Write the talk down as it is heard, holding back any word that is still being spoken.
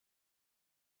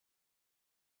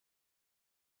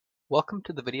Welcome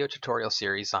to the video tutorial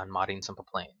series on modding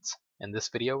SimplePlanes. In this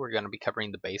video we're going to be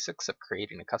covering the basics of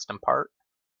creating a custom part,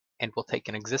 and we'll take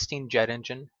an existing jet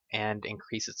engine and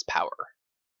increase its power.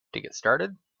 To get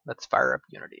started, let's fire up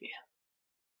Unity.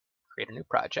 Create a new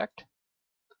project.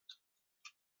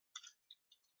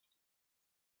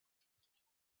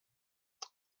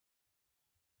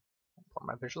 For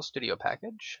my Visual Studio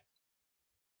package.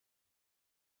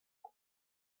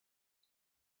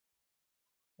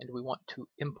 And we want to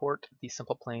import the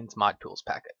SimplePlanes Mod Tools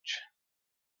package.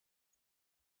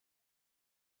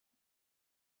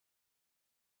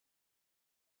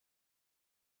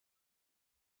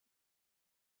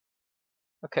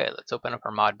 Okay, let's open up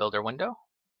our mod builder window.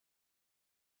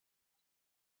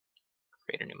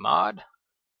 Create a new mod.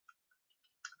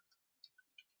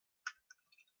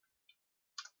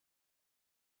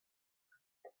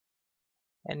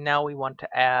 And now we want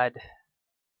to add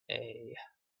a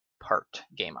part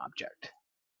game object.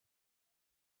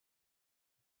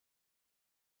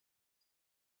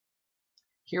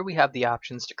 Here we have the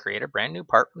options to create a brand new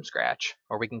part from scratch,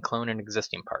 or we can clone an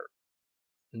existing part.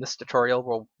 In this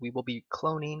tutorial, we will be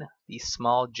cloning the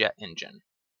small jet engine.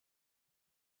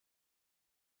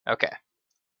 Okay,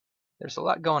 there's a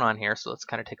lot going on here, so let's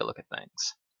kind of take a look at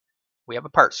things. We have a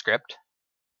part script.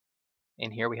 In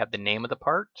here we have the name of the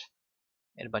part,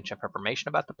 and a bunch of information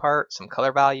about the part, some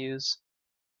color values.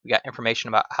 We got information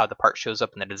about how the part shows up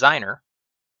in the designer.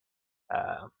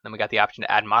 Then we got the option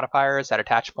to add modifiers, add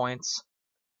attach points.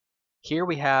 Here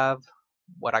we have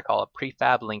what I call a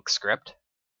prefab link script.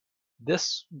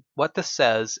 What this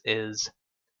says is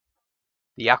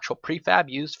the actual prefab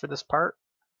used for this part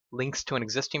links to an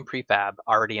existing prefab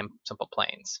already in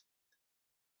SimplePlanes.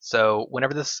 So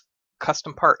whenever this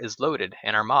custom part is loaded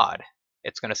in our mod,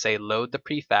 it's going to say load the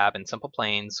prefab in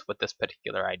SimplePlanes with this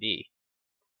particular ID.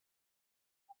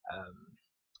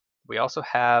 We also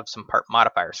have some part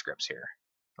modifier scripts here.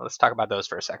 Let's talk about those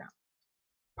for a second.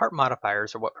 Part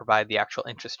modifiers are what provide the actual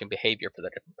interesting behavior for the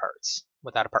different parts.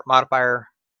 Without a part modifier,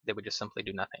 they would just simply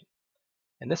do nothing.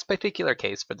 In this particular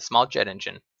case, for the small jet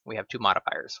engine, we have two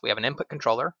modifiers. We have an input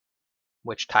controller,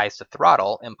 which ties the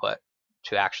throttle input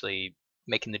to actually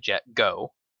making the jet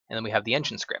go, and then we have the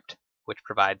engine script, which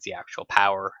provides the actual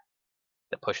power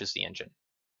that pushes the engine.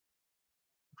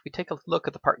 If we take a look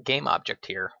at the part game object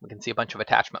here, we can see a bunch of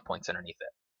attachment points underneath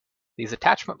it. These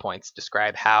attachment points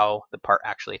describe how the part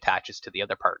actually attaches to the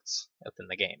other parts within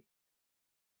the game.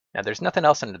 Now there's nothing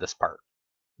else under this part.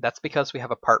 That's because we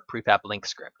have a part prefab link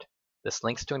script. This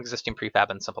links to an existing prefab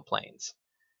in SimplePlanes.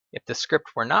 If this script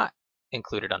were not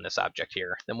included on this object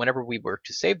here, then whenever we were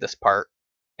to save this part,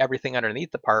 everything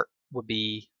underneath the part would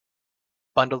be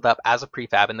bundled up as a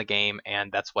prefab in the game,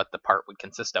 and that's what the part would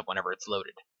consist of whenever it's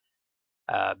loaded.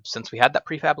 Since we had that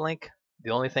prefab link,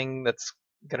 the only thing that's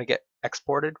going to get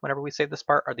exported whenever we save this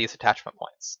part are these attachment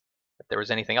points. If there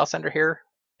was anything else under here,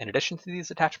 in addition to these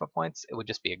attachment points, it would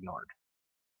just be ignored.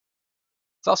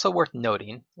 It's also worth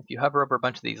noting, if you hover over a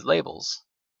bunch of these labels,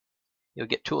 you'll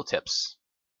get tooltips.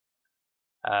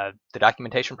 The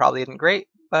documentation probably isn't great,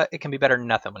 but it can be better than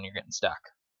nothing when you're getting stuck.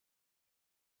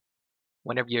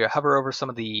 Whenever you hover over some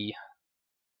of the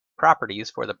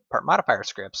properties for the part modifier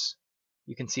scripts,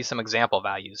 you can see some example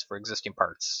values for existing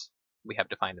parts we have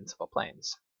defined in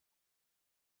SimplePlanes.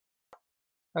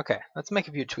 Okay, let's make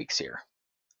a few tweaks here.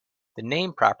 The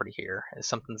name property here is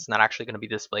something that's not actually going to be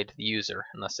displayed to the user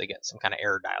unless they get some kind of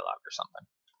error dialog or something.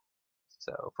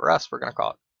 So for us, we're going to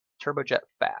call it Turbojet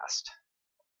Fast.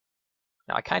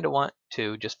 Now I kind of want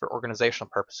to, just for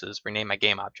organizational purposes, rename my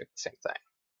game object the same thing.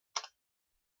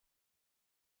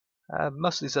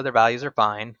 Most of these other values are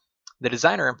fine. The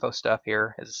designer info stuff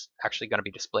here is actually going to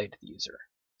be displayed to the user.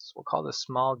 So we'll call this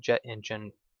small jet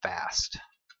engine fast.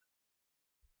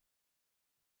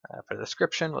 For the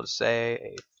description, we'll just say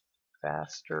a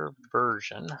faster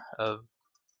version of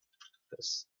the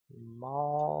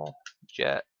small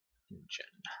jet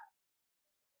engine.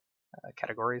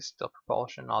 Categories, still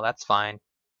propulsion, all that's fine.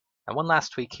 And one last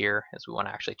tweak here is we want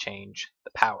to actually change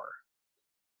the power.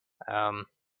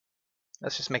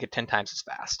 Let's just make it 10 times as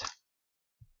fast.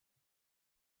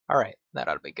 Alright, that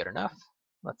ought to be good enough.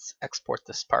 Let's export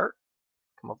this part.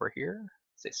 Come over here,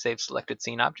 say Save Selected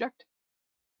Scene Object.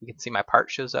 You can see my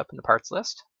part shows up in the parts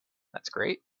list. That's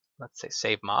great. Let's say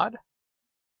Save Mod.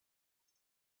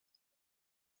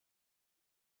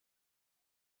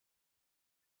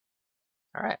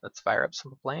 Alright, let's fire up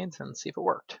SimplePlanes and see if it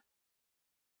worked.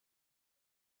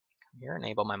 Come here,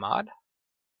 enable my mod.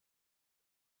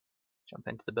 Jump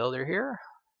into the builder here.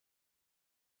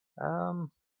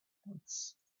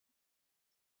 Let's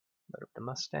load up the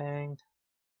Mustang.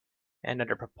 And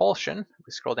under propulsion, if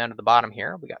we scroll down to the bottom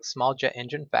here, we got small jet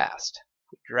engine fast.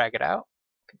 We drag it out,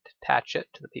 attach it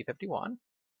to the P-51,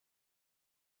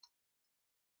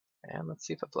 and let's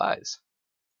see if it flies.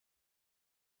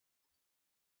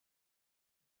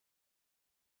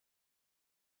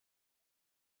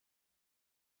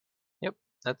 Yep,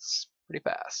 that's pretty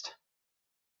fast.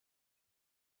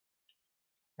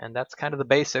 And that's kind of the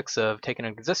basics of taking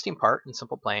an existing part in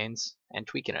SimplePlanes and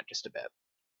tweaking it just a bit.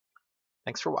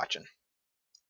 Thanks for watching.